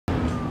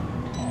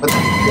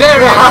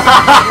There it is!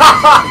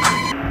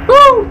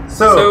 Woo!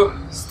 So,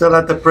 still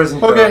at the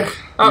prison. Okay.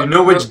 Oh, you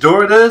know which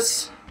door it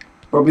is?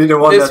 Probably the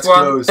one This that's one.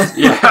 closed.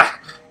 Yeah.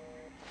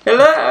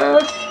 Hello!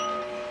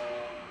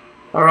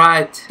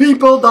 Alright.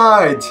 People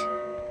died!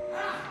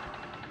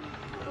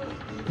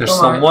 There's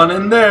Alright. someone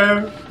in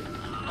there.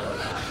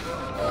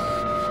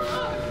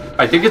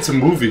 I think it's a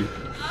movie.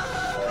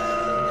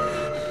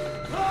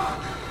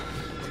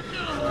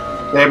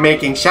 They're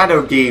making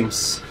shadow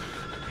games.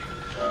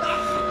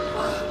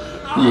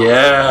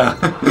 Yeah.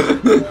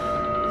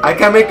 I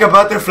can make a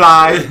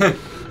butterfly.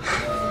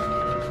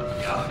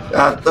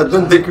 I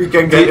don't think we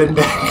can get in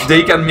there.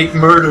 They can make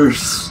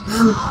murders.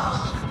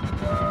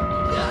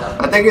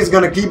 I think it's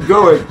gonna keep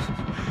going.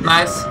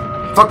 Nice.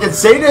 Fucking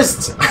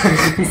sadist!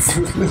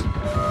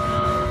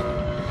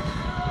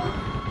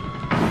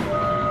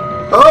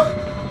 Oh!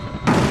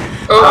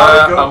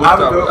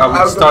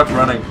 I would start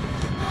running.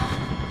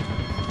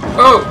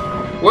 Oh!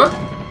 What?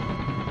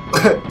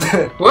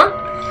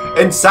 What?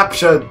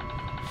 Inception!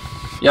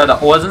 Yeah,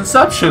 that was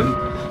Inception.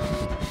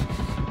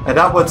 And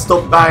that would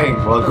stop banging.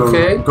 Well,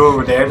 go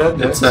over there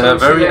then. It's So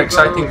very should I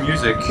exciting go?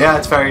 music. Yeah,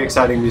 it's very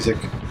exciting music.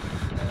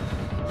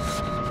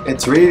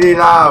 It's really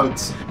loud.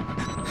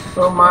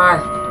 Oh my.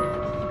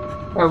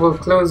 I will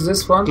close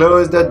this one.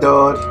 Close the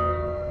door.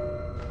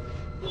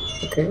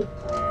 Okay.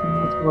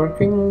 Not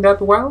working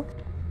that well.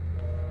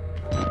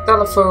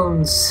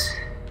 Telephones.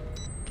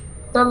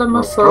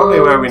 Telephones. Probably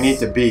where we need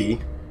to be.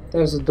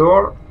 There's a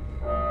door.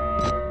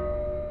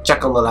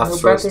 Check on the left No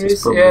first. batteries.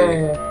 It's probably...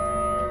 Yeah.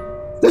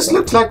 This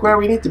looks like where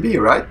we need to be,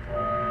 right?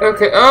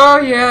 Okay. Oh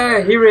yeah.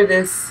 Here it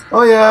is.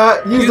 Oh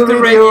yeah, use the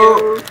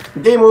radio.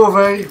 Game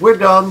over. We're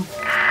done.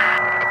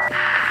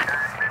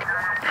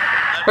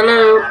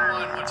 Hello.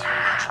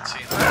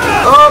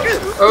 Oh.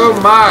 Oh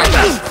my.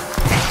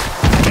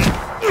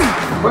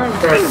 Where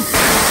the?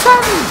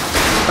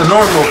 A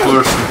normal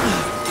person.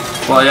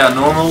 Well, yeah,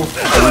 normal. I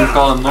wouldn't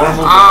call him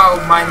normal. Ow,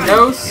 my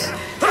nose.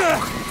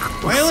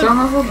 Son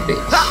of a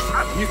bitch.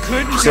 You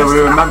couldn't So we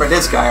remember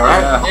this guy,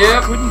 right? Yeah.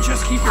 Yep. couldn't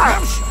just keep your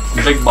mouth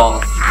shut. Big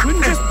ball.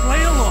 Couldn't just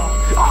play along.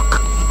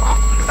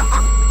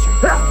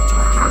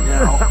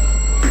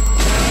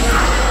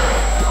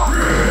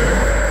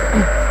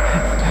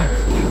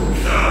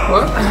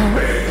 What?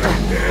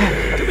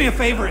 Do me a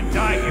favor and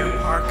die here,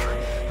 Park.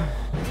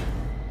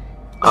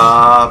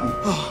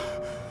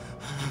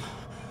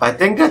 I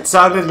think that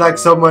sounded like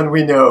someone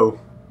we know.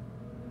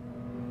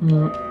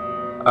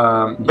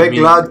 Big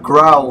loud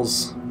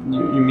growls.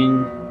 You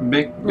mean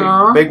big?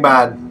 No. Big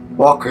man.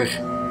 Walker.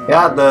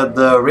 Yeah,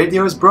 the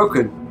radio is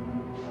broken.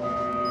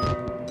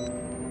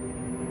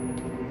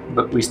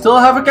 But we still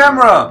have a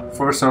camera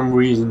for some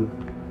reason.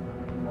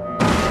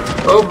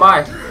 Oh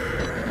my.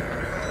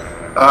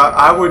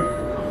 I would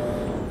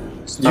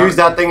use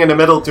that thing in the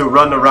middle to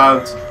run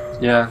around.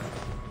 Yeah.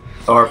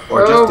 Or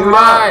Oh just do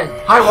my.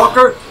 that. Hi,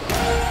 Walker.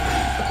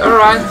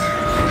 Alright.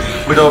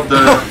 Without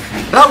the.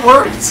 That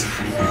worked.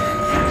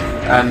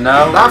 And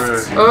now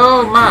Left. we're.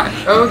 Oh my.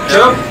 Oh,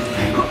 jump.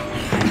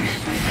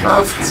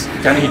 Left.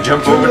 Can he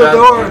jump Through over the that?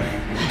 door.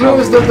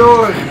 Close the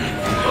door.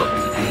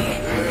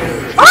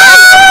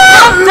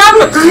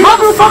 Damn it!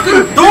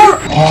 Motherfucking door!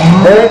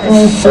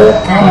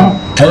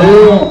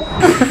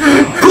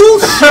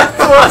 Bullshit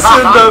was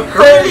in the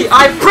Really? I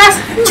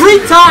pressed 3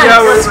 times! Yeah,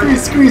 we're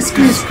Squeeze.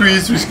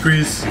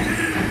 squeeze.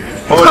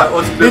 Oh, that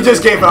was. He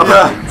just gave up.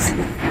 Yeah.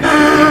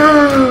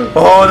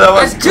 Oh, that I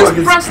was. just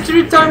pressed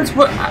 3 times,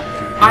 but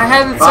I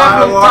had it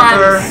several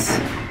Walker. times.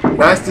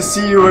 Nice to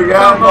see you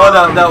again. Oh,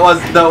 that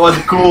was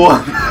cool.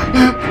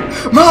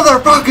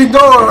 Motherfucking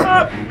door.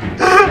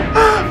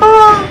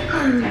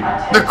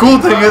 The cool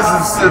thing is,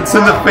 it's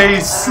in the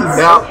face.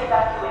 Yeah.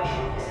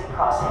 Evacuation is in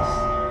process.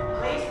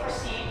 Please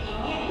proceed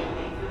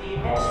immediately through the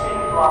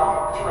administrative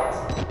block to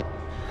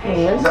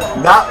exit.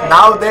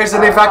 Now there's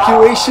an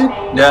evacuation,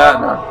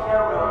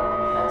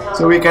 Yeah.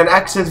 so we can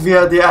exit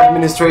via the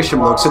administration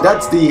block. So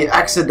that's the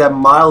exit that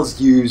Miles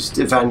used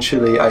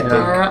eventually, I think.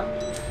 Yeah.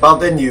 Well,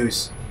 didn't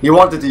use. He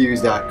wanted to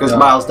use that because Yeah.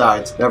 Miles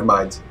died. Never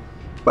mind.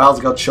 Miles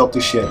got shot to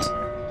shit.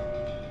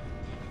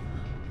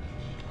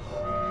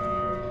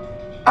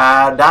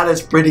 That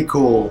is pretty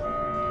cool.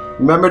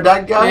 Remember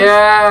that guy?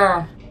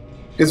 Yeah.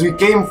 Because we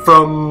came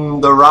from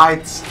the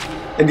right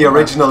in the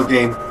original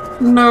game.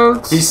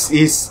 Notes.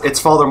 It's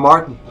Father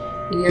Martin.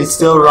 He's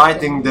still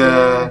writing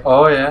the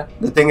Oh yeah.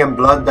 thing in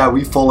blood that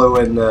we follow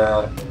in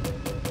Down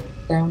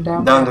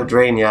the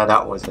drain. Yeah,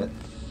 that was it.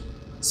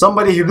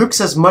 Somebody who looks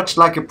as much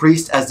like a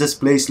priest as this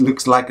place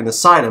looks like an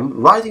asylum,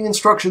 writing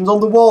instructions on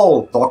the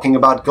wall, talking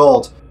about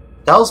God,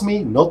 tells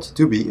me not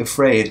to be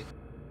afraid.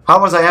 How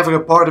was I ever a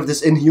part of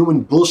this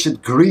inhuman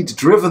bullshit,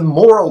 greed-driven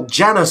moral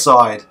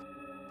genocide?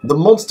 The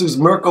monsters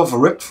Murkoff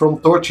ripped from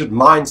tortured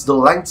minds, the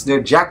lengths their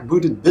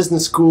jackbooted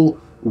business school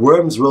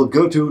worms will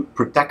go to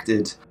protect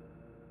it.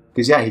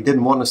 Because yeah, he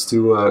didn't want us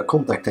to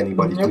contact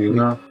anybody, clearly.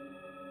 No.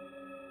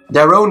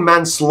 Their own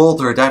men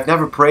slaughtered. I've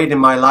never prayed in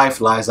my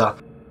life, Liza.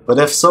 But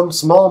if some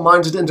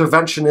small-minded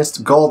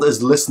interventionist God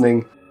is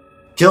listening,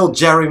 kill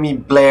Jeremy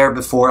Blair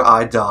before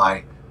I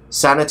die.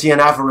 Sanity and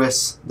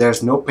avarice,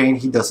 there's no pain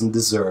he doesn't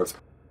deserve.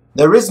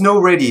 There is no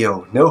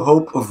radio, no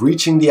hope of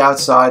reaching the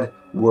outside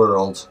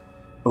world.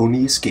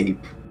 Only escape.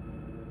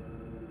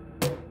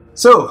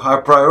 So,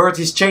 our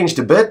priorities changed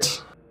a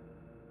bit.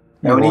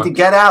 Now we need to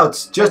get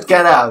out. Just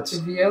get out.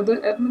 The other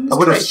I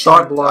would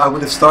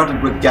have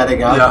started with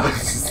getting out. Yeah.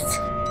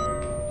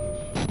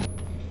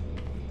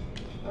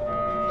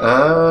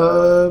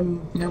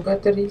 No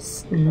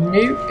batteries. No.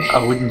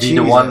 I wouldn't be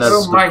the one that's...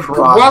 Oh my god.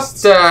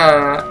 Christ. What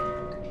the...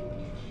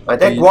 I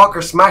think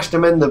Walker smashed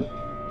him in the...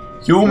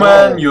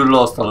 Human, you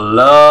lost a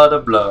lot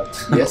of blood.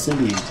 Yes,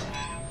 indeed.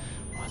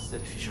 What's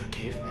that future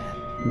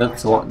caveman?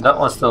 That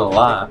one's still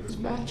alive. It's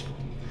magic.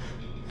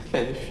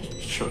 That if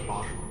you should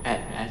not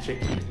add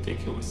magic to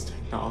ridiculous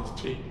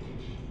technology.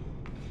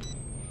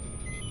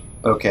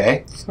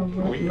 Okay.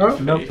 Somewhere? We No.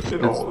 Nope.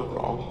 did all the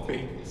wrong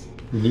things.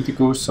 You need to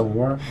go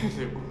somewhere.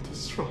 And it will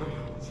destroy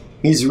us.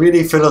 He's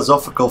really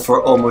philosophical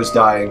for almost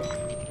dying.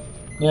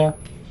 Yeah.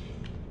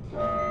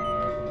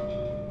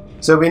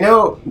 So we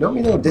know... Don't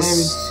we know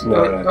this? Maybe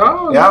No, it's- no.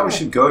 oh, Yeah, yeah. we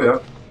should go, yeah.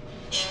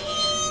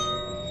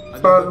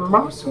 For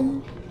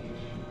Martin.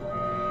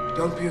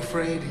 Don't be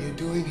afraid, you're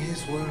doing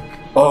his work.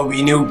 Oh,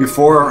 we knew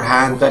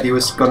beforehand that he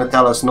was gonna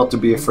tell us not to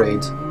be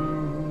afraid.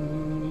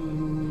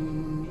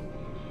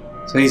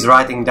 So he's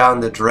writing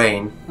down the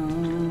drain.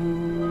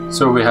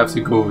 So we have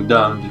to go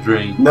down the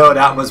drain. No,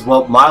 that was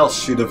what Miles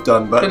should have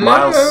done, but Hello?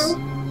 Miles...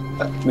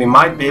 we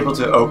might be able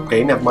to...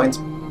 Okay, never mind.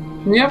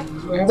 Yep.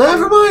 We have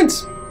Never mind!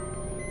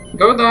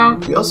 Go down.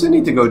 We also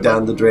need to go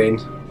down the drain.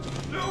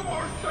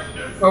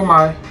 Oh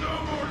my.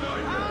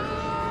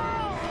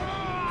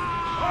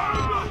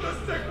 I'm not the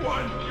sick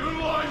one, you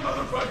lying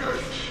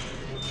motherfuckers!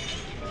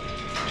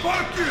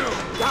 Fuck you!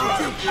 Don't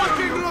you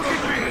fucking look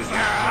at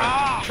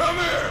me! Come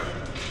here!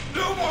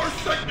 No more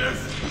sickness!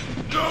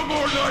 No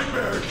more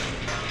nightmares!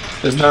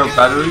 There's no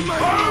battery.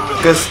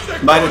 Because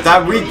by the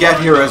time we get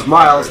here as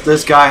Miles,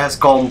 this guy has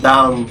calmed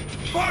down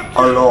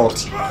a lot.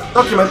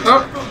 Document.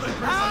 Oh.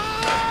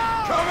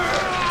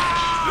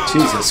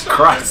 Jesus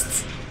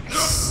Christ.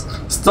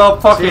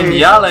 Stop fucking Jesus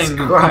yelling.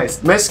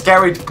 Christ.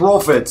 Miscarried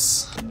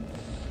profits.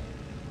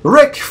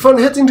 Rick, fun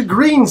hitting the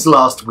greens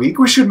last week.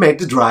 We should make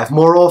the drive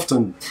more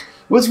often.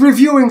 Was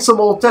reviewing some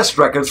old test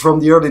records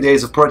from the early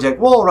days of Project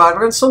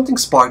Wallrider and something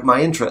sparked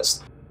my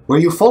interest. Were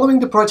you following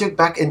the project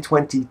back in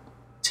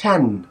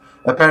 2010?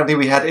 Apparently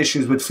we had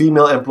issues with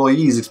female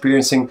employees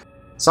experiencing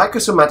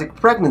psychosomatic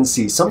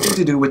pregnancy, something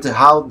to do with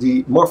how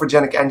the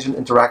morphogenic engine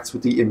interacts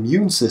with the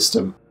immune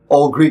system.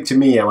 All Greek to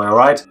me, am I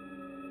right?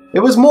 It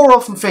was more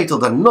often fatal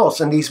than not,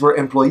 and these were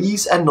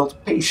employees and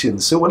not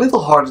patients, so a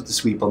little harder to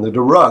sweep under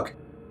the rug.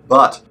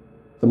 But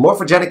the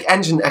morphogenic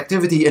engine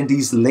activity in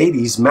these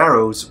ladies'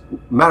 marrow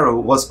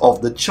was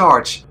off the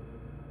charts.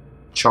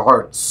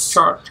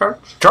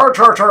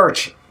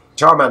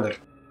 Charmander.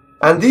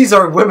 And these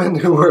are women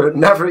who were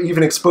never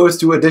even exposed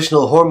to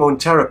additional hormone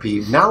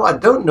therapy. Now I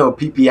don't know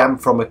ppm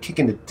from a kick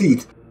in the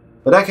teeth,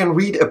 but I can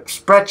read a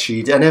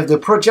spreadsheet, and if the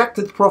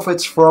projected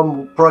profits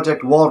from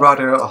Project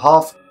Wallrider are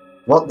half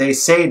what they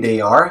say they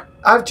are,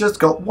 I've just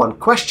got one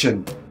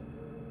question.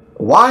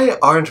 Why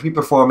aren't we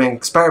performing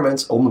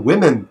experiments on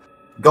women?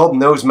 God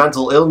knows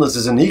mental illness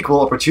is an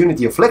equal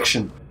opportunity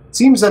affliction.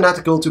 Seems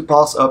unethical to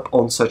pass up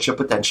on such a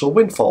potential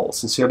windfall.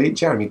 Sincerely,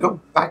 Jeremy. Go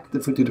back to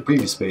the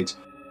previous page.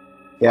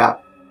 Yeah.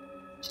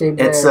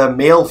 It's a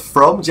mail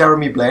from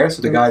Jeremy Blair,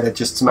 so the guy that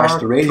just smashed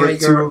the radio,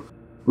 to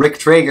Rick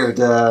Traeger,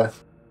 the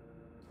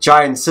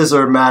giant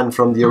scissor man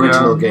from the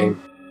original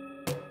game.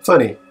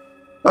 Funny.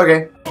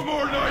 Okay. No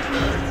more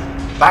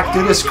nightmares! Back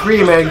to the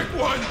screaming. Sick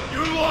one,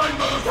 you lying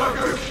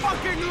motherfuckers!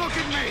 Fucking look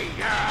at me!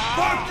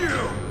 Fuck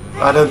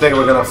you! I don't think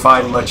we're gonna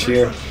find much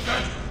here.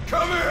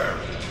 Come here!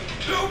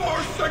 No more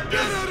sickness!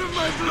 Get out of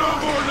my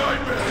blood! No more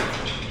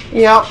nightmares!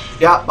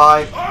 Yeah,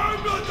 bye.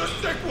 I'm not the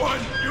sick one,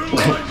 you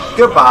lying motherfuckers!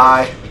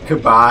 Goodbye.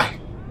 Goodbye.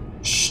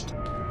 Shh.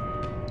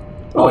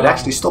 Oh, it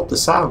actually stopped the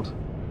sound.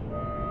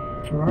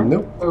 Right.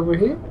 Nope. Over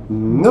here.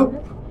 Nope.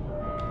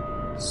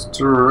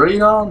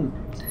 Straight on.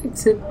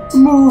 It's it.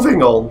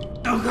 Moving on.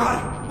 Oh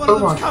god! One of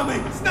them's coming!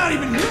 It's not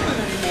even human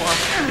anymore!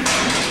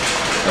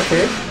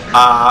 Okay.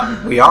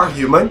 We are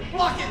human.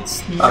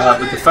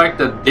 With the fact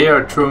that they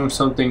are throwing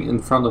something in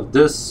front of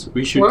this,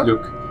 we should What?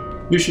 look.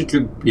 You should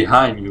look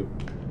behind you.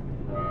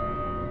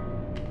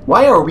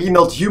 Why are we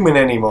not human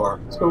anymore?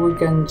 So we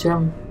can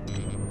jump.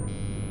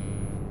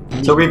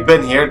 So we've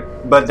been here,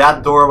 but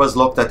that door was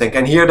locked, I think.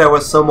 And here there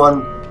was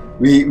someone.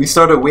 We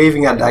started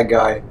waving at that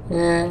guy.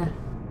 Yeah.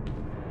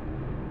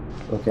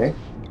 Okay.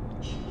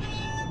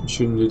 We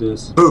shouldn't do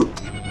this. Who?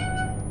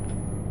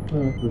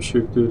 We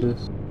should do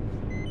this.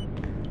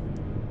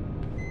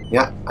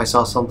 Yeah, I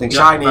saw something Yeah,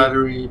 shiny.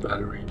 battery.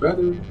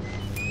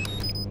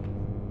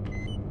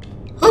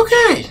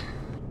 Okay.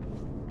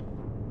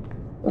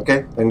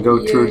 Okay, then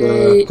go through the...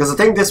 Yay. Because I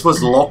think this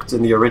was locked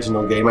in the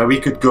original game, and we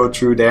could go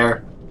through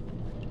there.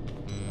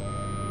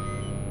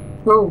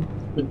 Oh.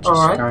 Which is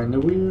Alright. kind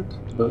of weird,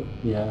 but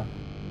yeah.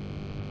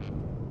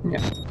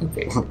 Yeah.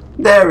 Okay.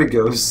 There it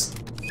goes.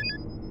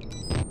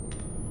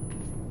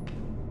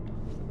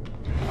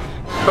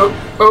 Oh.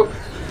 Oh.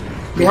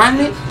 Behind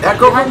me? Yeah,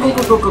 go, Behind me.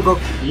 go.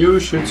 You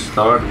should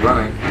start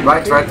running.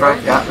 Right.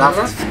 Yeah,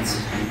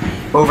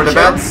 left. Over the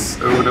beds.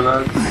 Over the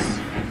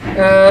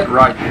beds.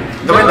 Right.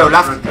 The window,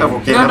 left. Oh,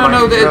 okay.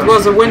 No, it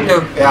was a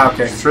window. Yeah,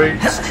 okay. Straight.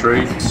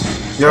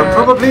 You're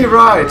probably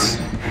right.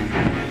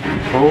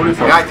 Holy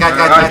fuck.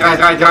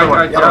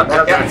 Right.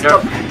 Yeah,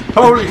 stop.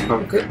 Holy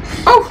fuck. Okay.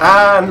 Oh!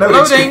 And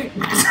Loading!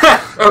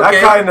 That Okay.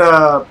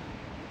 kinda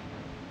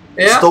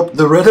Yeah. stopped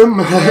the rhythm.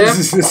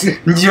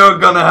 You're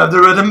gonna have the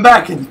rhythm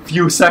back in a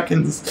few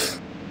seconds.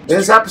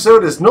 This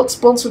episode is not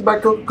sponsored by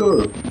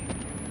Coca-Cola.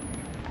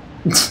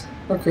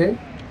 Okay.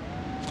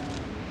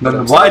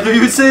 Then why do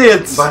you say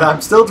it? But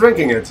I'm still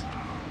drinking it.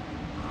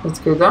 Let's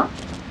go down.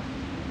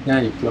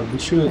 Yeah, you probably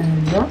should.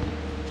 And down.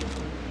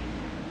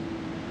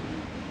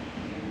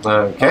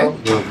 Okay.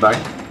 Go back.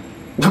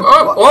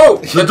 Oh!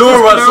 The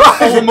door was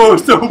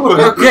almost open.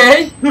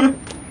 Okay.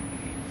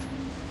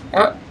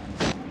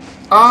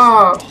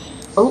 Oh.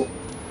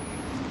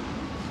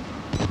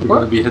 You're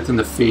gonna be hit in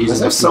the face. Is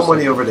there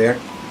somebody over there?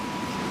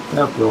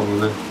 Yeah,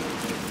 probably.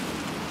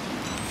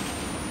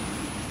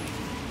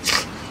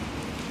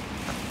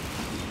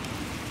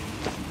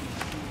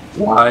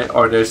 Why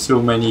are there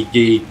so many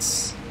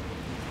gates?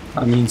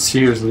 I mean,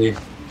 seriously.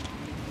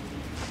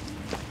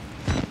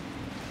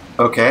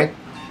 Okay.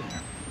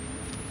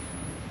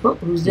 Oh,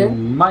 who's You there?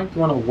 might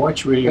want to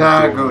watch where you're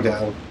Yeah, going. go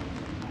down.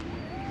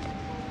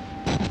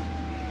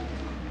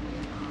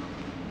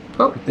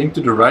 I think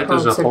to the right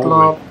there's it's a a hallway.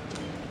 glob.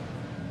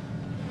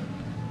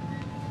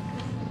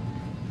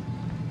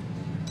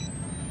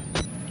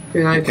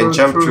 Can I You can go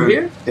jump through through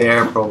here?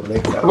 there, probably.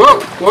 Yeah.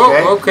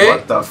 Whoa, okay.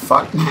 What the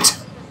fuck?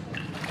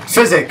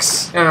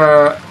 Physics!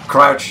 Uh,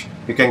 Crouch.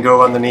 You can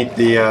go underneath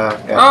the.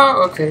 Yeah.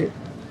 oh, okay.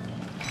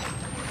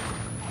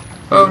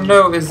 Oh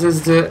no, is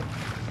this the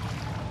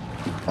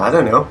I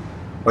don't know.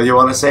 What do you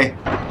want to say?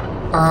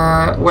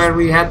 where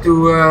we had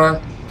to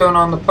turn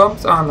on the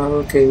pumps? Oh no,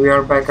 okay, we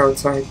are back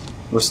outside.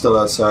 We're still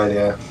outside,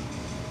 yeah.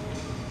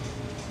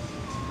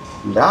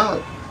 That.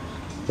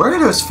 Where are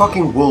those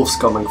fucking wolves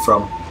coming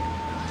from?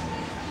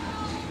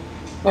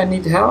 I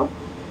need help.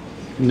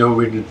 No,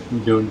 we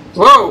don't.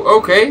 Whoa,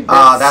 okay.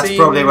 That's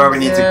probably where we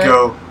need to seems,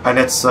 go. And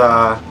it's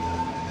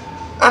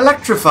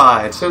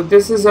electrified. So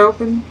this is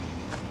open,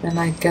 and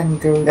I can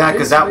go. Yeah, this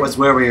because that way. was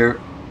where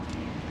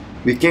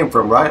we came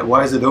from, right?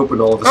 Why is it open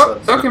all of a Oh,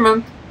 sudden?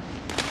 document.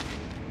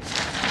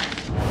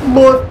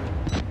 What?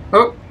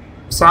 Oh,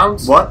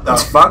 sounds. What the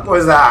fuck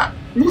was that?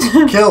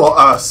 Kill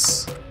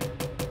us.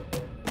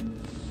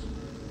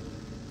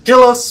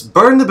 Kill us.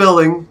 Burn the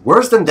building.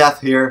 Worse than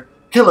death here.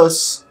 Kill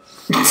us.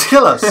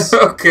 Kill us.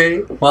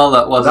 Okay. Well,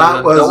 that was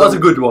a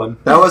good one.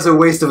 That was a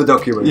waste of a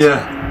document.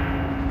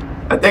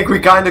 Yeah. I think we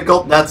kind of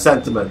got that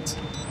sentiment.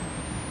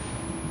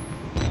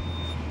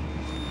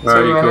 Where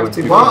So are you I have going?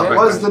 to to? go What back.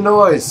 was the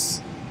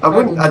noise? I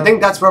wouldn't. don't I know.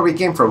 think that's where we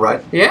came from,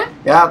 right? Yeah.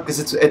 Yeah,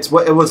 because it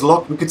was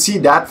locked. We could see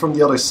that from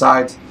the other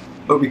side,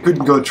 but we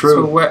couldn't go So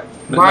through. where?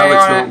 But Why now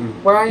it's are?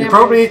 open. Why We am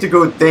probably need to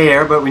go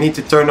there, but we need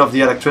to turn off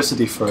the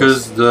electricity first.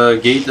 Because the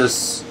gate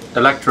is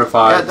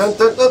electrified. Yeah,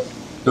 don't.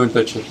 Don't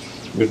touch it.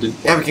 You did.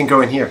 Yeah, we can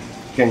go in here.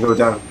 We can go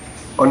down,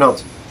 or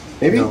not?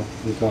 Maybe. No,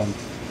 you can't.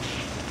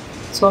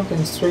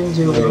 something strange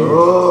over here?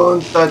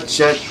 Don't touch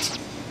it.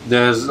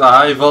 There's a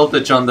high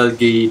voltage on that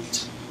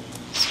gate.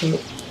 So,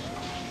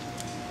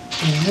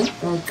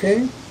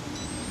 okay.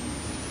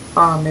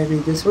 Ah, maybe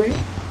this way.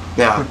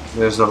 Yeah,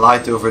 there's a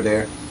light over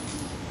there.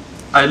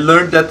 I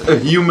learned that a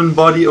human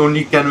body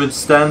only can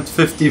withstand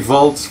 50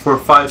 volts for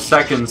 5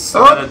 seconds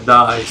Oh. and then it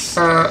dies.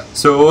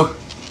 So,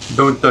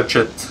 don't touch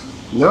it.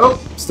 Nope,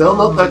 still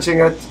not touching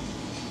it.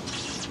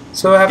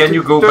 So I have Can to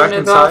you go turn back it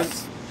inside?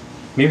 off.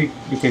 Maybe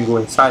you can go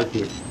inside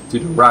here, to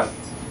the right.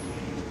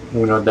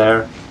 No, not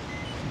there.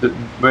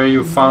 Where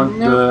you found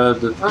No.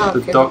 the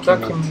Okay,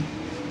 document.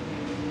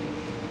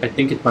 I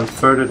think it went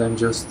further than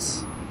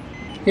just...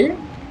 Here?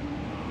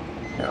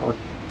 Yeah,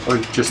 or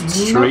just No.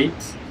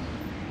 straight.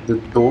 The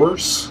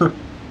doors.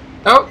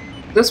 Oh,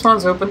 this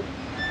one's open.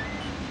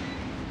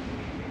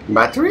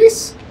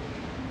 Batteries?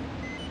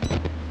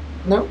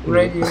 No,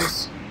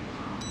 radios.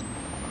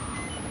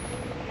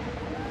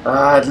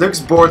 It looks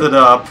boarded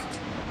up.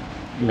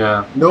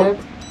 Yeah. Nope.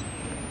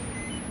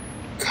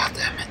 God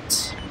damn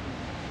it.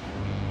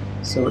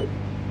 So,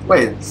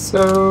 wait.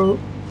 So,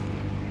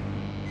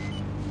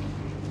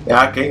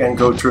 Yeah, okay, and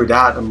go through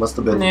that. I must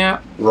have been yeah.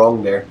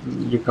 wrong there.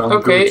 You can't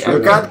Okay, go through You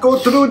that. can't go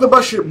through the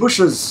bushes.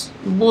 Bushes.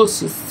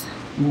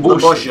 The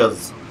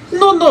bushes.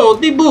 No,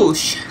 the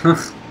bush.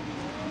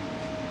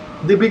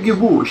 The big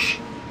bush.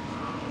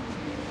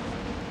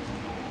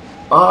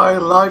 I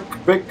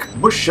like big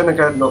bush and I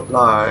cannot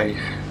lie.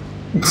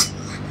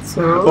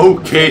 So,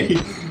 Okay.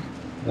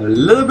 A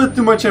little bit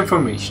too much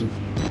information.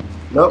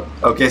 Nope.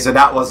 Okay, so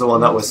that was the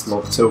one that was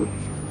locked. So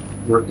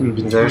We're in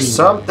between. there's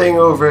something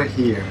over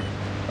here.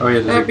 Oh yeah,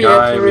 there's a Happy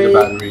guy with a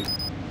battery. battery.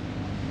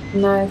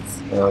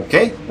 nice.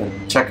 Okay,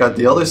 and check out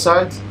the other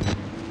side.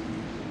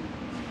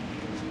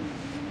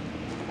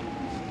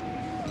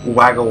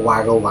 Waggle,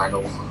 waggle,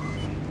 waggle.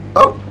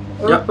 Oh,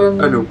 Yeah,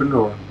 Open. an open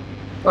door.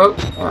 Oh,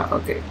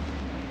 okay.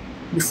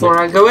 before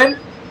I go in.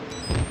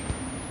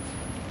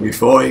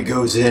 Before he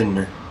goes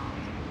in,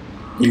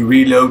 he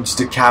reloads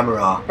the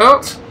camera. Oh!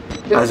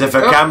 As if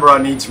a camera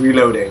needs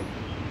reloading.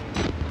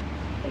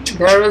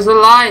 There is a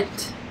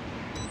light.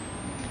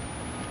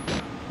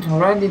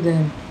 Alrighty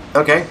then.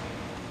 Okay.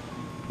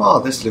 Oh,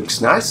 this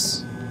looks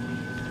nice.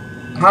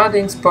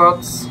 Hiding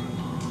spots.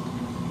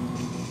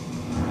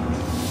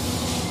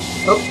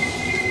 Oh,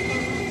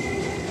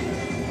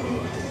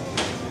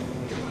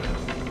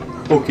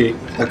 Okay.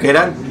 Okay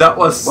then. That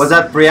was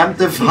that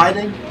preemptive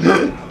hiding?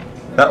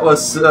 that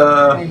was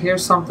I hear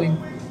something.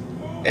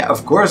 Yeah,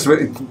 of course.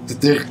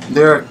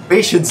 There are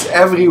patients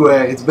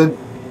everywhere. It's been.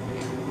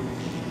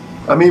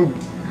 I mean,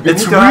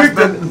 It's Benito weird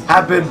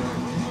have been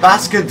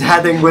basket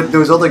heading with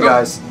those other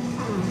guys.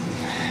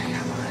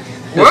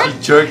 What? he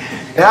jerked.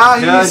 Yeah,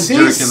 Yeah, he's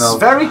jerking off.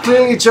 very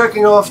clearly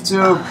jerking off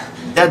to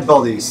dead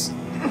bodies.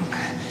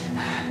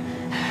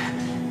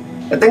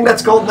 I think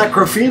that's called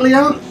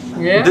necrophilia.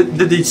 Yeah?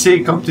 Did he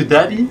say come to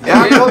daddy?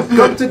 Yeah,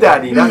 come to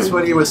daddy. That's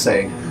what he was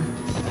saying.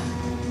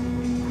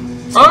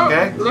 Oh,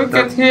 Okay. look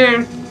at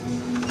here.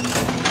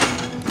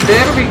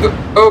 There we go.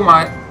 Oh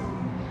my.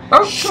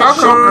 Oh,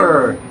 shocker.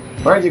 Shocker.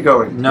 Where are you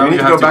going? Now we need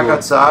you to have go to back go.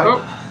 outside.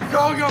 Oh,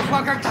 Go your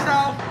fucking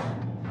self!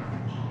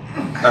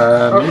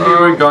 Maybe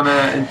we're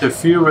gonna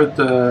interfere with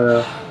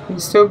the.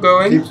 he's still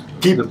going.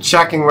 Keep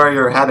checking where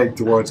you're heading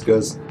towards,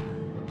 cause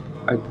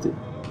I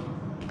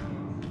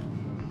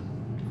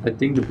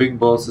think the big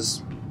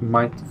boss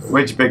might.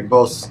 which big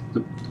boss?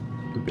 The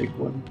big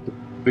one. The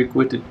big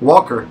with the.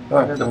 Walker.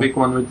 Yeah, the big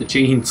one with the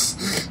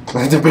chains.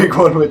 The big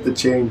one with the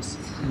chains.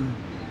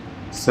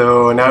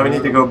 So now we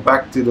need to go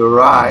back to the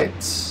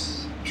right.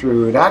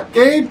 Through that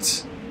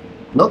gate.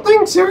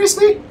 Nothing?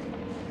 Seriously?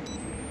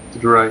 To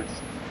the right.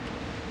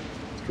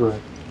 To the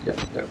right. Yeah,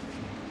 there.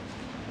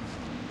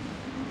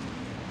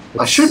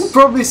 I shouldn't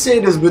probably say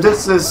this, but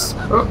this is...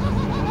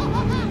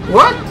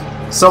 What?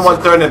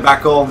 Someone turn it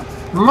back on.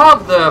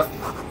 Mother.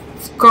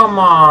 Come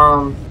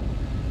on.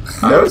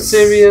 Are you Notes.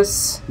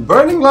 serious?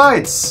 Burning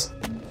lights.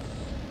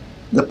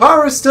 The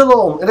power is still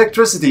on.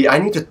 Electricity. I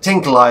need to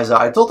think, Liza.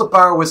 I thought the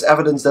power was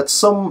evidence that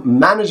some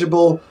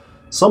manageable,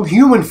 some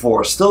human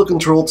force still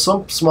controlled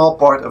some small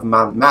part of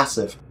Mount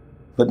Massive.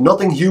 But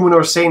nothing human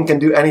or sane can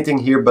do anything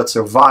here but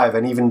survive,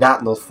 and even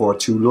that not for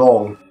too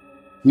long.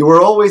 You were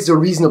always the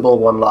reasonable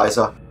one,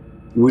 Liza.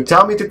 You would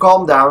tell me to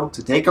calm down,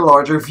 to take a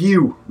larger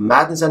view.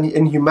 Madness and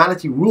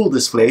inhumanity rule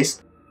this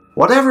place.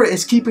 Whatever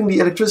is keeping the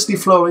electricity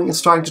flowing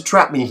is trying to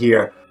trap me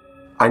here.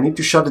 I need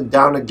to shut it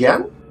down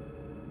again?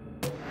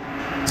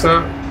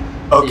 So,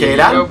 Okay you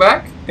then. go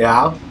back?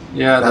 Yeah.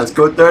 Yeah, Let's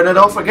go turn it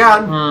off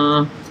again.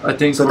 I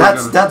think So we're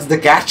that's gonna- that's the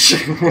catch.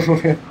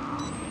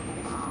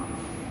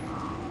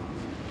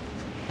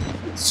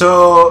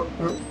 So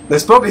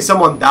there's probably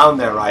someone down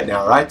there right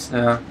now, right?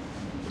 Yeah.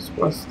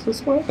 What's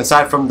this way?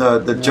 Aside from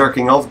the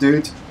jerking off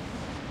dude.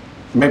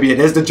 Maybe it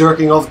is the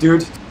jerking off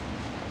dude.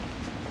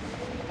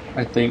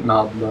 I think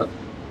not, but.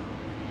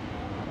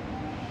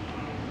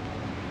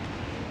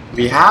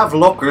 We have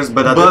lockers,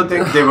 but I don't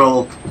think they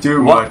will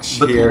do much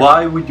But here.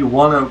 why would you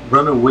want to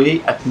run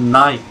away at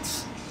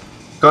night?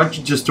 Can't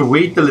you just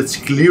wait till it's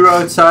clear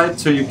outside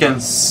so you can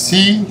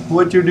see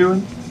what you're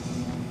doing?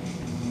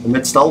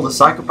 Amidst all the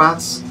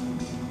psychopaths.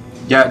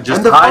 Yeah, just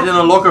And the hide fuck- in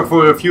a locker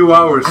for a few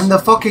hours. And the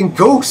fucking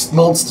ghost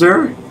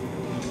monster!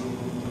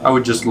 I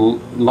would just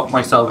lock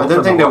myself I up don't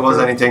in think the there was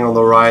locker. anything on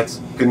the right.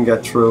 Couldn't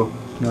get through.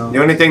 No.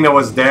 The only thing that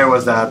was there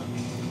was that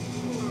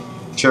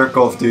jerk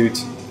off dude.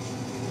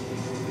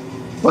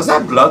 Was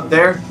that blood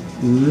there?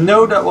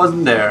 No, that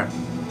wasn't there.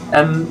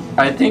 And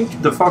I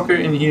think the fucker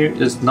in here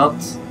is not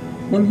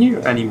in here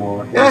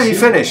anymore. Yeah, Is he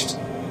finished.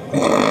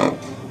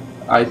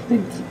 I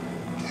think.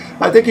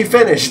 I think he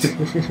finished.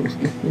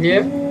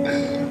 Yeah.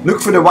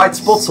 Look for the white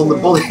spots on the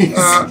bodies.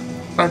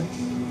 I'm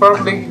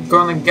probably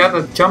gonna get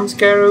a jump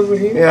scare over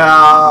here.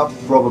 Yeah,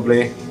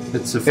 probably.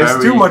 It's a There's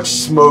very. too much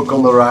smoke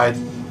on the right.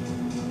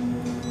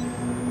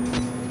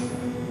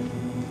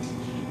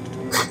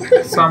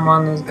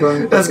 Someone is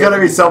going to... There's gonna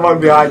be someone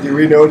behind you,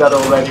 we know that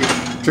already.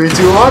 3,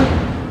 2, 1.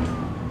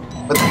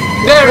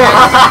 There he is!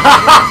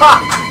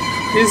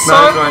 You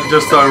saw Nice it? one,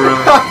 just start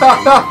running.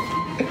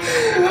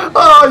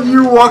 Oh,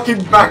 you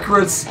walking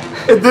backwards.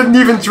 It didn't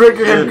even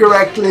trigger him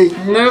correctly.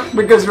 Nope.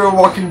 Because you're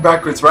walking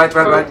backwards. Right.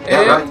 Yeah,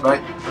 Yeah.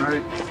 right.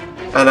 Right.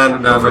 And then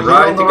And then over here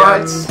right on the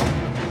again. right.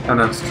 And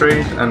then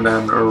straight, and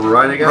then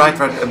right again. Right.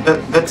 A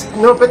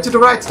bit to the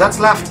right. That's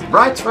left.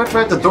 Right.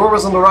 The door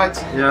was on the right.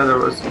 Yeah, there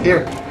was.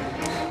 Here.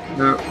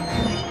 No.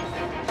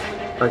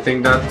 I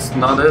think that's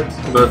not it,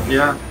 but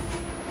yeah.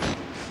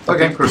 I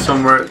Okay. think we're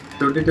somewhere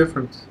totally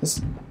different.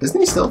 Isn't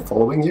he still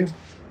following you?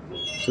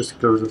 Just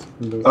close it.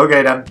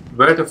 Okay then.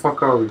 Where the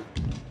fuck are we?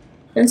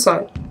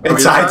 Inside.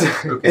 Inside.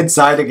 inside? Okay.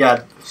 Inside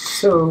again.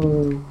 So,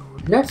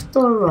 left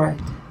or right?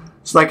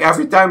 It's like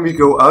every time we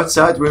go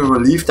outside, we're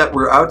relieved that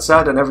we're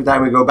outside, and every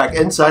time we go back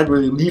inside, we're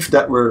relieved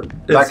that we're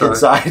back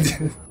inside.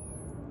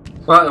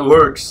 Well, it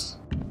works.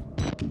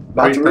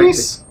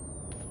 Batteries?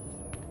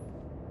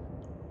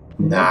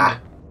 Nah.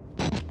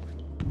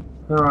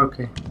 Oh,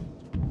 okay.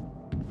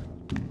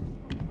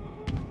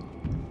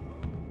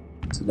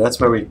 So that's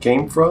where we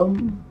came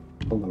from.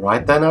 On the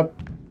right then, I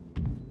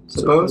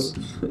suppose.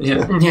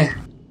 Yeah. Yeah.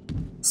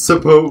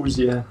 Suppose,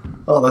 yeah.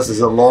 Oh, this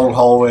is a long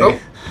hallway. Oh.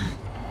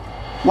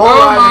 Wall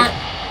Oh riding.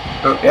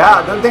 my! Yeah,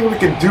 I don't think we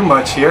can do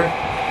much here.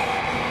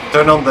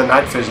 Turn on the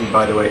night vision,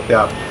 by the way.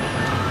 Yeah.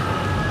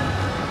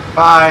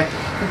 Bye.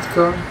 Let's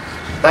go.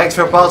 Thanks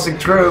for passing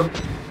through.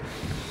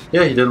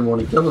 Yeah, he didn't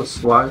want to kill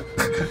us. Why?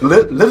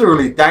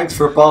 Literally, thanks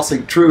for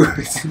passing through.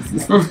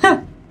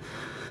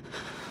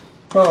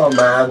 Oh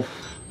man.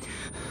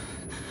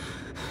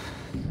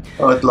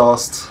 Oh, it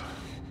lost.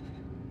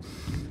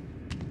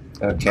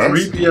 Okay.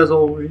 Creepy as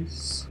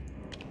always.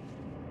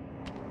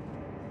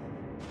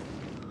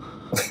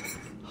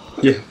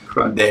 Yeah,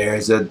 crap.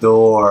 There's a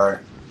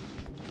door.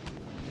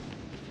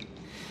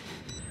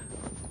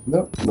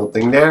 Nope,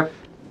 nothing there.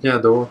 Yeah,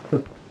 door.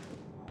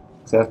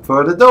 Except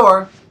for the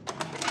door.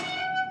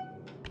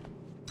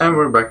 And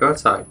we're back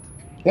outside.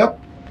 Yep.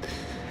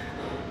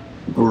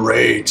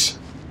 Great.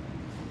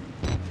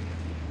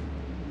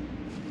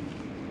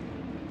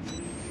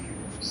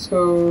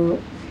 So.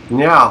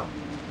 Yeah.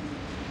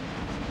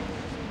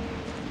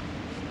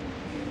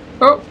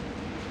 Oh,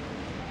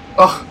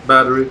 Oh,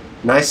 Battery.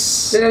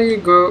 nice. there you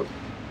go.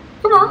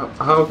 Come on.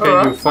 How can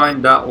Alright. you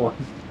find that one?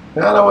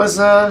 Yeah, that was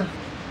a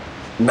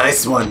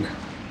nice one.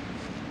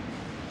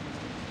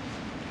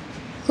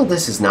 Oh,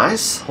 this is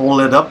nice. All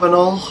lit up and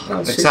all.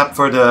 Oh, shit. Except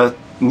for the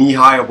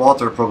knee-high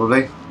water,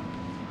 probably.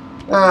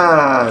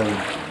 And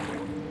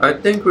I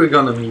think we're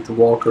gonna meet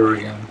Walker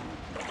again.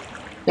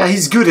 yeah,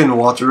 he's good in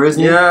water,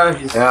 isn't he? Yeah,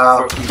 he's Yeah.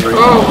 fucking great.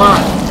 Oh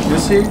my! You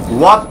see?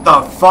 What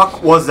the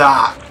fuck was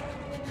that?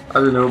 I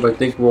don't know, but I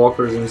think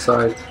Walker's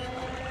inside.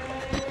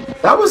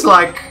 That was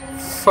like...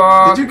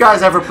 Fuck. Did you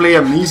guys ever play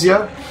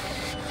Amnesia?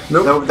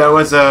 Nope. There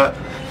was a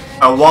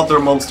water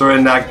monster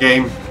in that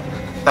game.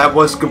 That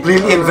was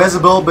completely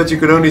invisible, but you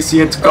could only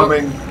see it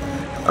coming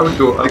I would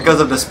go up.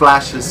 because of the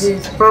splashes.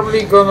 He's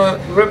probably gonna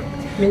rip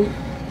me.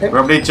 Yep.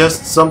 Probably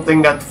just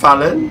something that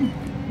fell in.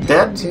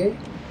 Dead. Okay.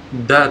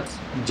 That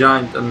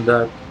giant and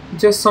that.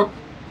 Just some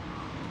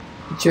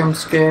jump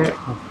scare.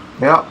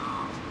 Yeah.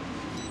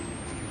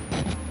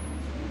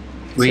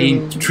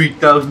 Weighing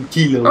 3,000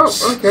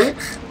 kilos. Oh, okay.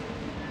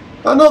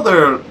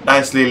 Another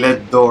nicely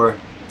lit door.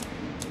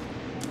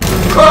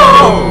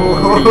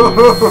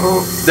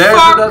 Oh! There's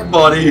Fuck. that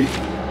body.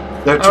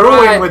 They're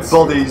throwing Alright. with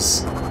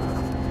bodies.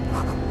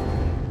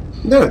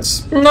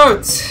 Notes.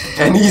 Notes.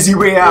 An easy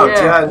way out,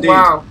 yeah, indeed.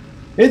 Wow.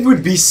 It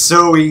would be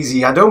so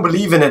easy. I don't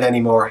believe in it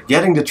anymore.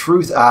 Getting the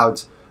truth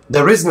out.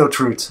 There is no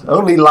truth.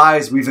 Only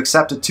lies we've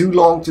accepted too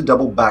long to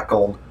double back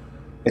on.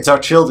 It's our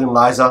children,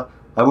 Liza.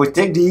 I would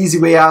take the easy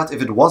way out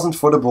if it wasn't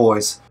for the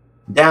boys.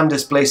 Damn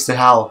this place to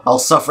hell. I'll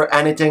suffer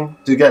anything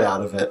to get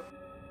out of it.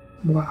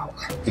 Wow.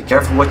 Be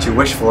careful what you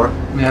wish for.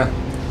 Yeah.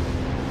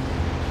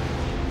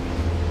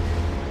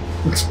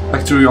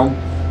 Back to Jon.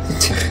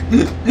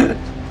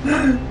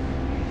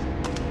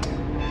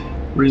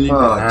 Really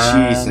Oh,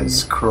 bad.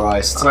 Jesus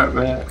Christ.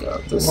 Where?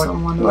 There's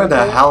someone Where over the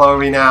there. hell are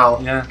we now?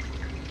 Yeah.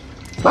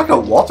 It's like a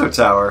water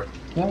tower.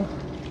 Yeah.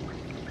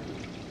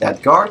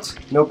 That guard?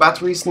 No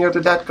batteries near the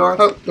dead guard?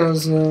 Oh,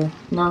 there's no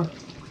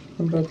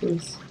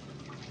batteries.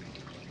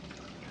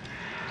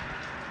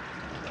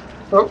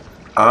 Oh,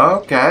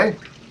 Okay.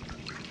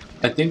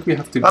 I think we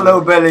have to Hello,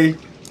 go Billy.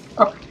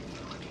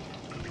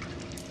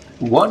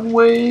 one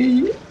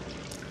way.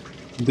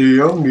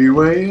 The only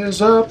way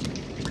is up.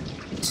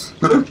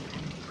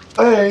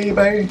 Hey,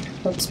 baby.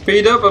 let's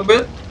speed up a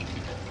bit.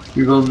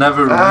 We will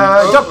never reach.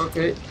 Oh, Jump.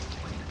 okay.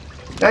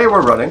 Hey,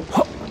 we're running.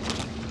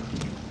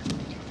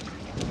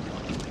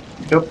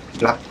 Yup.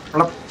 Flap,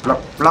 flap, flap,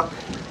 flap.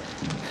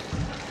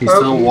 He's Oh,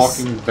 still he's-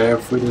 walking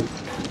barefooted.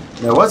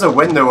 There was a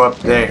window up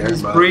there.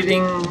 He's but-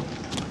 breathing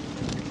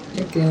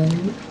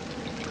again.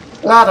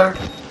 Ladder.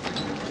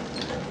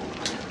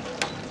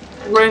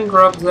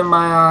 Raindrops in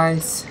my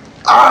eyes.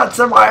 Ah, it's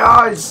in my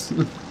eyes.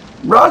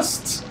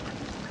 Rust.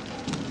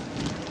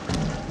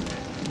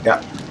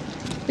 Yeah.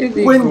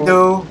 Illegal.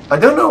 Window. I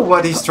don't know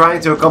what he's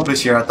trying to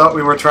accomplish here. I thought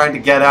we were trying to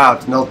get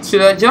out, not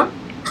Should I jump?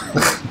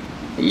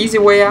 The easy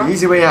way out? the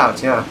easy way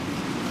out. Yeah.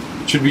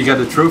 Should we get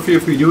a trophy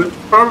if we do it?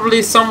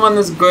 Probably someone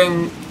is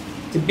going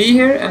to be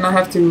here and I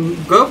have to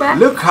go back.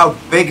 Look how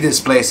big this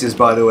place is,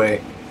 by the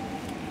way.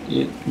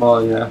 Yeah.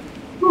 Well, yeah.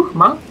 Ooh,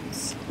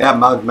 mountains. Yeah,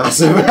 Mount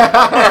Massive.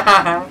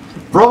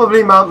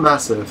 Probably Mount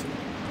Massive.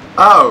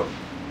 Oh,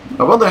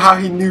 I wonder how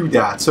he knew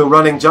that. So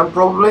running jump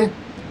probably.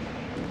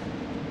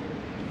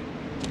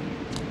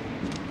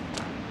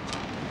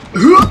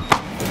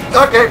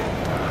 Okay.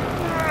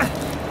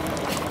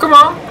 Come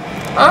on.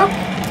 Up.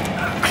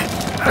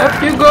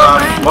 Up you go,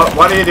 man.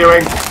 What are you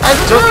doing? I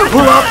don't Just know.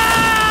 pull up.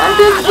 I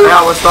didn't do Yeah,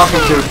 I was talking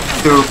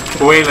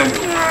to Waylon.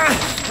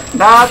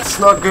 That's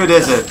not good,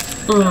 is it?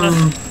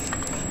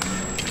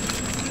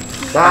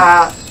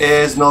 That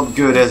is not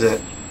good, is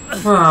it?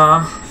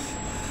 Ah.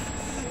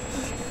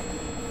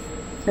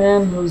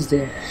 And who's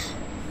there?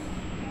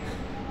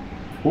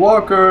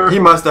 Walker. He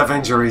must have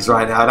injuries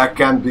right now. That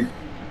can't be.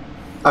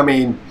 I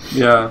mean,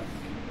 Yeah.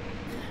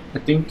 I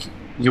think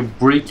you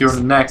break your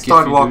neck.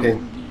 start if you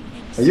walking.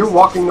 Are you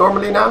walking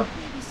normally now?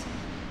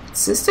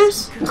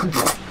 Sisters?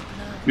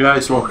 Yeah,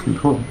 he's walking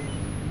home.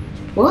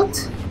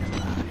 What?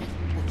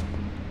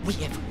 We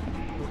have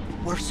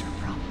worse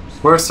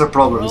problems. Worse the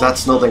problems,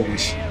 that's not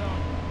English.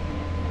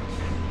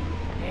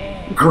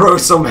 Grow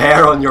some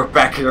hair on your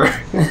back here.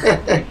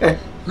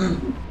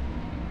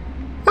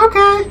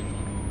 Okay.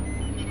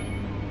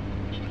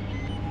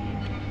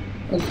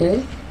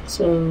 Okay,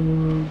 so...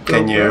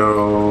 Can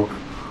you...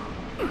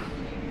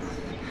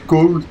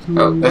 Go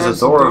Oh, There's a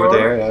door over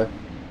there, yeah.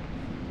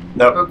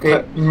 No.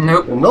 Okay,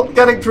 nope. I'm not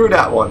getting through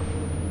that one.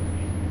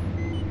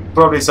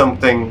 Probably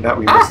something that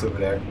we missed over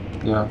there.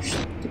 Yeah.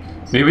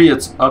 Maybe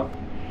it's up.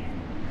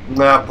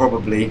 Nah,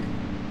 probably.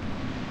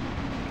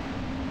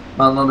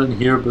 Well, not in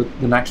here, but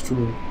the next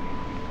room.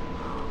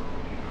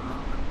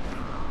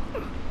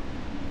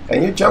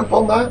 Can you jump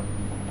on that?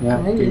 Yeah,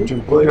 Maybe. you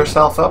jump. Pull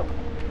yourself up?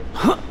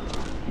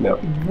 No.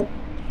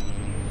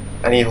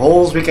 Any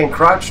holes we can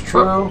crouch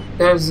through?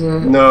 There's a...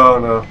 No,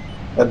 no.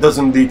 That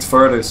doesn't lead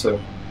further, so...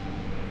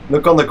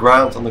 Look on the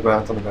ground, on the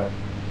ground, on the ground.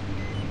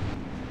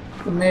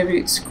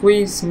 Maybe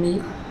squeeze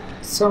me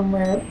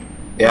somewhere.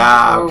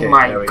 Yeah, okay. Oh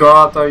my there we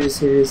god, are you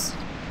serious?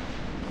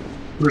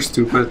 We're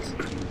stupid.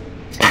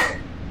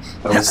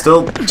 I'm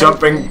still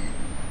jumping,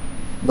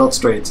 not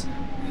straight.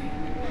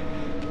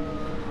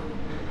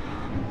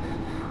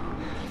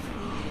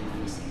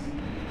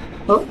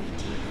 Oh.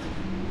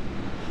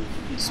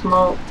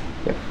 Small.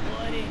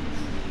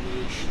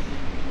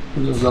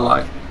 This is a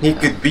lie. He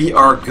could be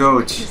our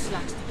goat. Just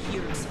likes to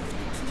hear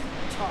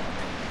himself talk.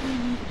 We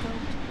need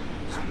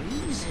goat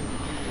reason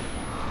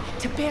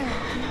to bear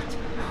our guilt,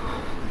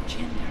 our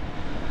gender,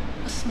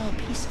 a small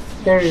piece of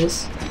flesh. There it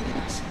is.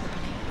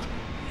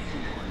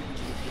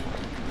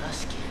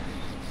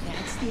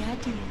 That's the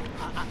idea.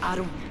 I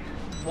don't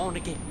want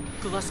to get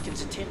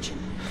Gluskin's attention.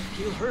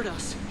 He'll hurt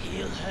us.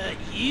 He'll hurt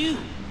you.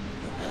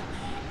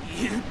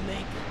 You'd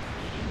make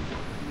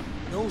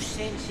no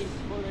sense in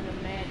pulling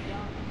a mad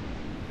dog.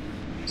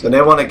 So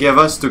they want to give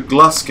us to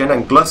Gluskin,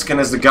 and Gluskin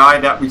is the guy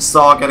that we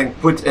saw getting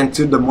put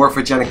into the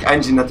morphogenic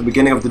engine at the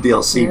beginning of the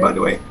DLC, by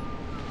the way.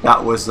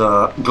 That was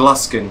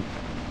Gluskin.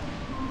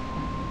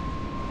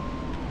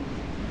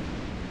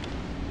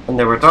 And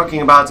they were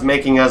talking about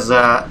making us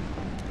a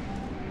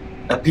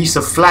piece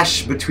of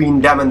flesh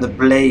between them and the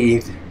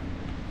blade.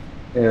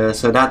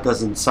 So that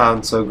doesn't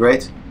sound so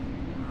great.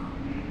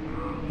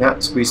 Yeah,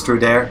 squeeze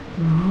through there.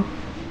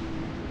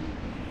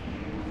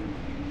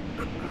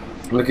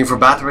 Looking for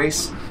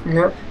batteries.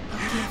 Yep.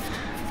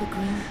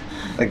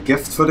 A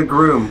gift for the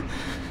groom.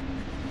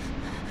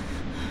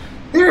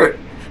 They're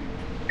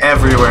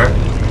everywhere.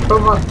 Oh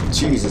my.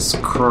 Jesus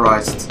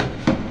Christ.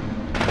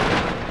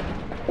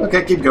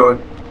 Okay, keep going.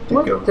 Keep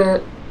What going.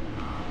 the...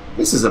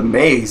 This is a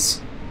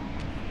maze.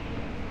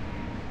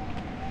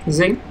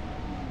 Zing?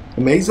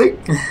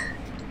 Amazing.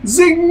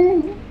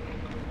 Zing!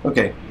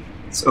 Okay,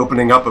 it's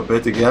opening up a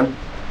bit again.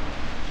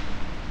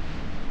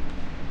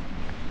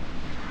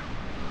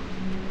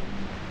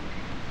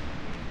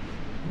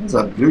 What's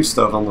that blue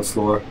stuff on the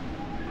floor?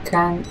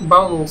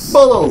 Bottles.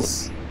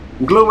 Bottles!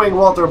 Glowing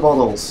water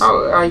bottles.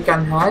 Oh, I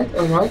can hide?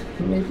 Alright,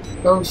 maybe.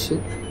 Oh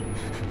shit.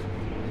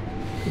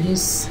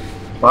 He's...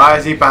 Why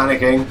is he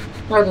panicking?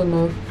 I don't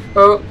know.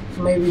 Oh,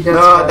 maybe that's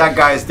No, why. that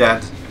guy's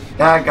dead.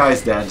 That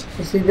guy's dead.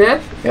 Is he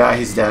dead? Yeah,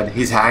 he's dead.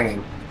 He's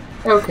hanging.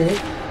 Okay.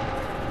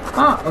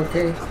 Ah,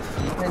 okay.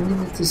 I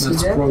needed to see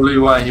That's that. probably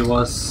why he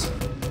was.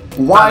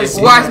 Why is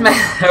he Wise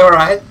man,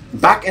 alright.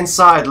 back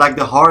inside? Like,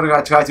 the harder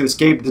I try to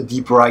escape, the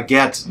deeper I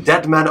get.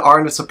 Dead men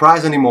aren't a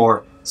surprise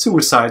anymore.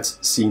 Suicides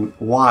seem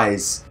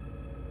wise.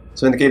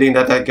 So indicating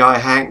that that guy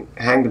hung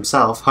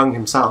himself. Hang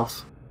on.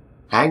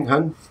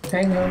 Hung.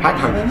 Hang on.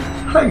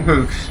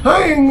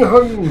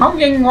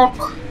 Hanging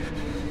hook.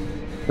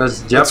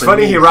 That's Japanese. It's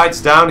funny, he writes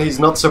down he's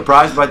not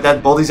surprised by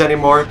dead bodies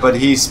anymore, but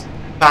he's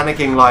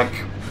panicking like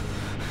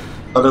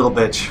a little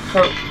bitch.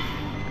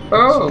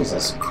 Oh.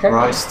 Jesus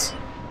Christ.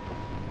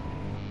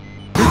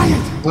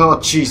 Oh,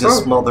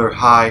 Jesus, Oh. mother,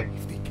 hi.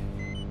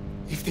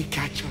 If they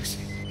catch us,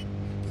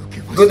 they'll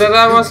give us Good that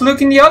I was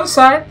looking the other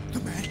side. the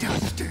man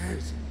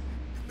downstairs.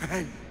 The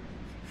man.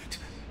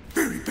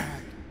 Very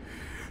bad.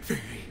 Very,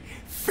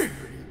 very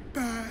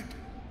bad.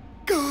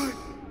 God.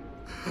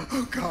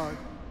 Oh, God.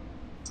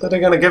 So they're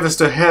gonna give us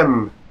to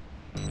him.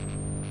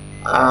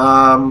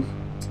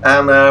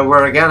 And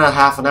we're again at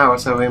half an hour,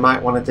 so we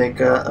might want to take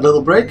a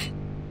little break.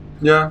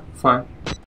 Yeah, fine.